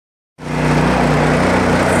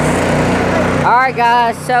Alright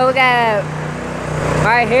guys, so we got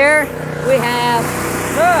right here we have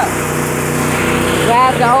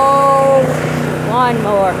the old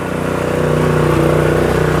lawnmower.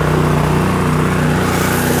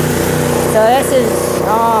 So this is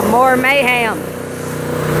more mayhem.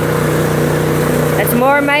 It's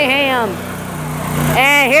more mayhem.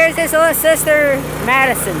 And here's his little sister,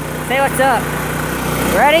 Madison. Say what's up.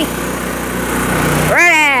 Ready?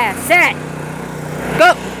 Ready, set,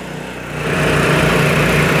 go!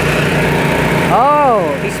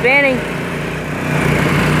 Oh, he's spinning.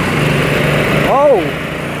 Oh.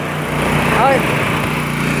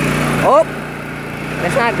 Oh,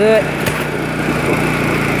 that's not good.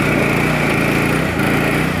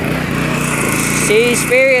 She's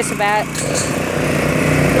furious about it.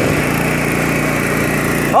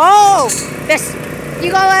 Oh, this,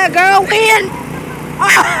 you gonna let a girl win?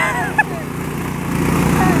 Oh.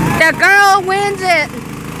 The girl wins it.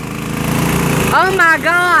 Oh my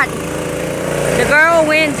God. The girl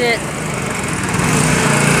wins it.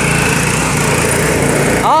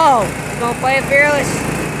 Oh, you gonna play it fearless?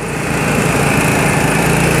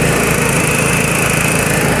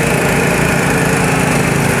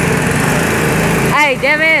 Hey,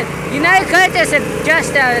 Devin, you know you could just a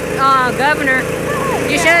governor.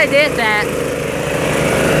 You should have did that.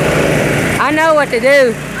 I know what to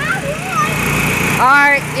do.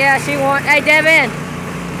 Alright, yeah, she won. Hey, Devin,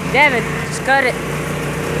 just cut it.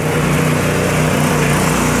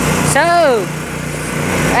 So,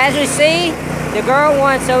 as we see, the girl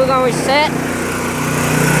won, so we're going to reset.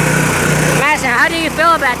 Madison, how do you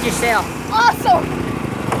feel about yourself? Awesome!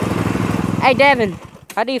 Hey, Devin,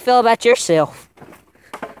 how do you feel about yourself?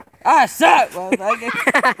 I suck,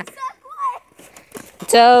 motherfucker.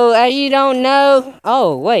 So, as you don't know...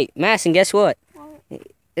 Oh, wait, Madison, guess what?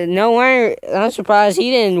 No wonder, I'm surprised he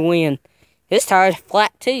didn't win. His tire's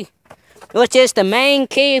flat, too. Which is the main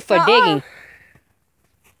key for digging.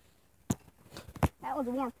 That was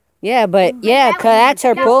warm. Yeah, but yeah, cause that's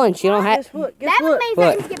her pulling. She don't have. Guess what? That would mean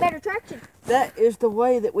that you get better traction. That is the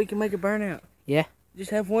way that we can make a burnout. Yeah.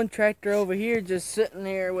 Just have one tractor over here just sitting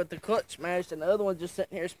there with the clutch smashed, and the other one just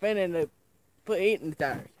sitting here spinning to put heat in the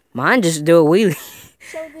tires. Mine just do a wheelie.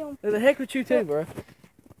 Show them. Who the heck with you too, bro?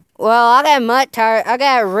 Well, I got mud tire. I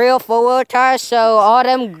got real 4-wheel tires, so all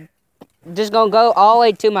them just gonna go all the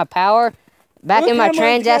way to my power. Back in my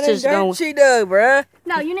transactions is gonna. She do, bro.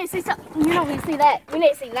 No, you need to see something. You don't need to see that. You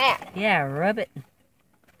need to see that. Yeah, rub it.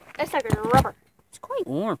 That's like a rubber. It's quite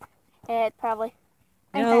warm. Yeah, probably.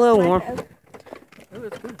 Yeah, a little warm. Ooh,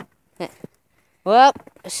 it's good. Well,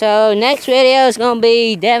 so next video is gonna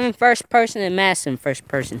be Devin first person and Madison first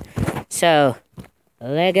person. So,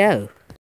 let go.